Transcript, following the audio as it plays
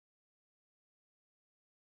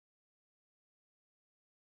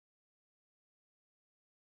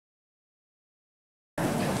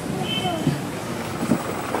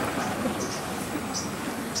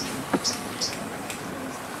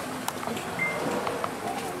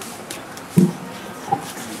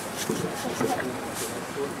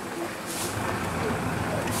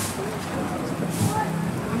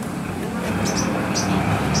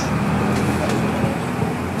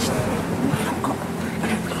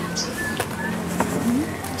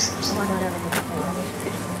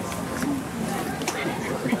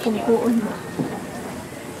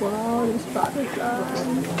Wow, there's butterflies.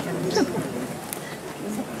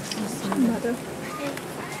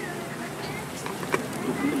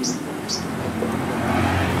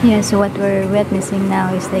 Yeah, so what we're witnessing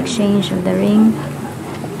now is the exchange of the ring.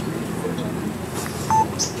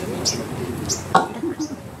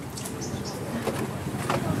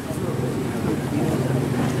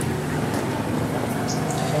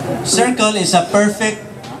 Circle is a perfect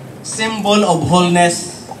symbol of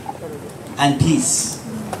wholeness and peace.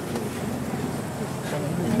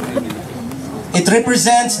 It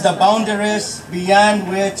represents the boundaries beyond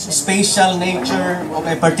which spatial nature of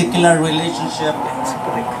a particular relationship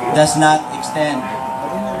does not extend.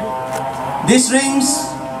 These rings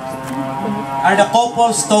are the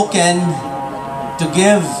couple's token to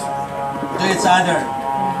give to each other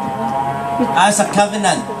as a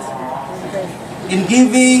covenant. In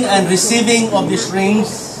giving and receiving of these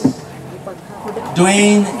rings,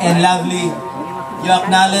 Dewayne and Lovely, you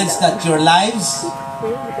acknowledge that your lives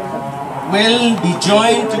will be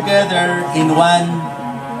joined together in one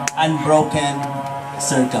unbroken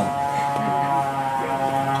circle.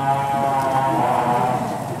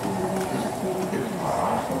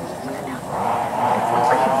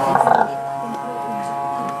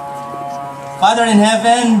 Father in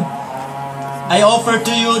heaven, I offer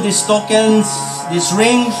to you these tokens, these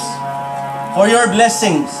rings, for your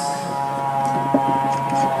blessings.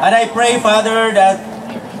 And I pray, Father, that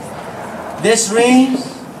these rings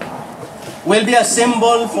will be a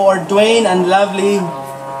symbol for Dewayne and Lovely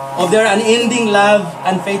of their unending love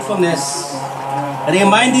and faithfulness,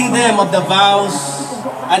 reminding them of the vows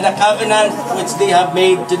and the covenant which they have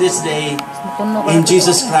made to this day in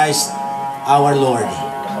Jesus Christ our Lord.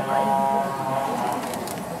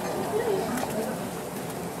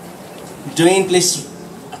 Dewayne, please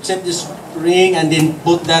accept this ring and then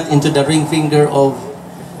put that into the ring finger of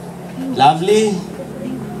Lovely.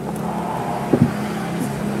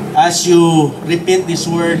 As you repeat these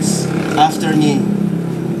words after me.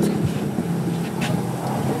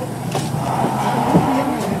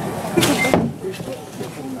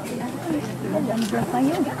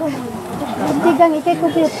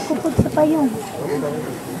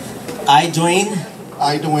 I,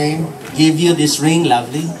 Dewayne, give you this ring,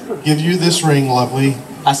 Lovely. Give you this ring, Lovely,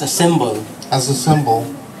 as a symbol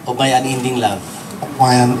of my unending love.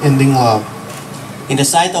 My unending love. In the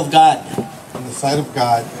sight of God. In the sight of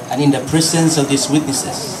God. And in the presence of these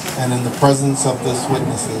witnesses. And in the presence of these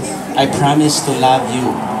witnesses. I promise to love you.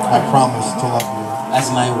 I promise to love you. As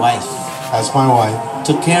my wife. As my wife.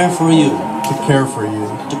 To care for you. To care for you.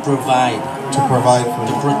 To provide. To provide for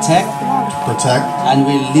you. To protect. To protect. And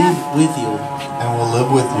will live with you. And will live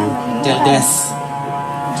with you. Till death.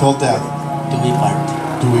 Till death. Do we part.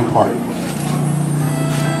 Do we part.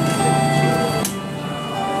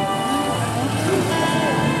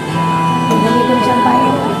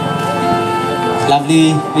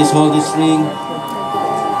 Lovely, please hold this ring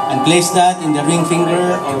and place that in the ring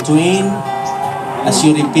finger of Dewayne as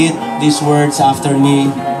you repeat these words after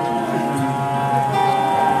me.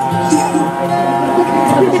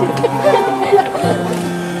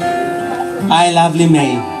 I,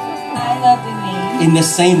 Lovelymae, in the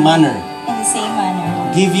same manner,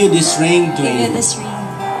 give you this ring, Dewayne,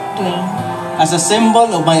 as a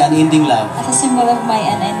symbol of my unending love,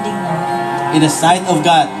 in the sight of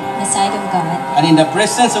God, and in the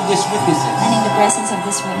presence of these witnesses,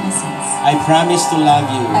 I promise to love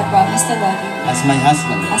you, as my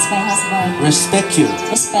husband, respect you,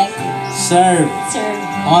 serve,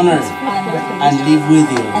 honor, and live with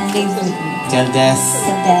you, till death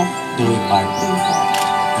do we part.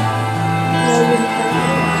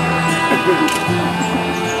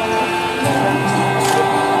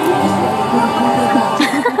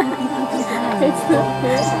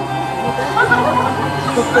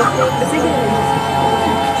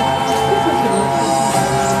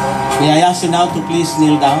 May I ask you now to please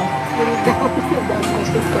kneel down?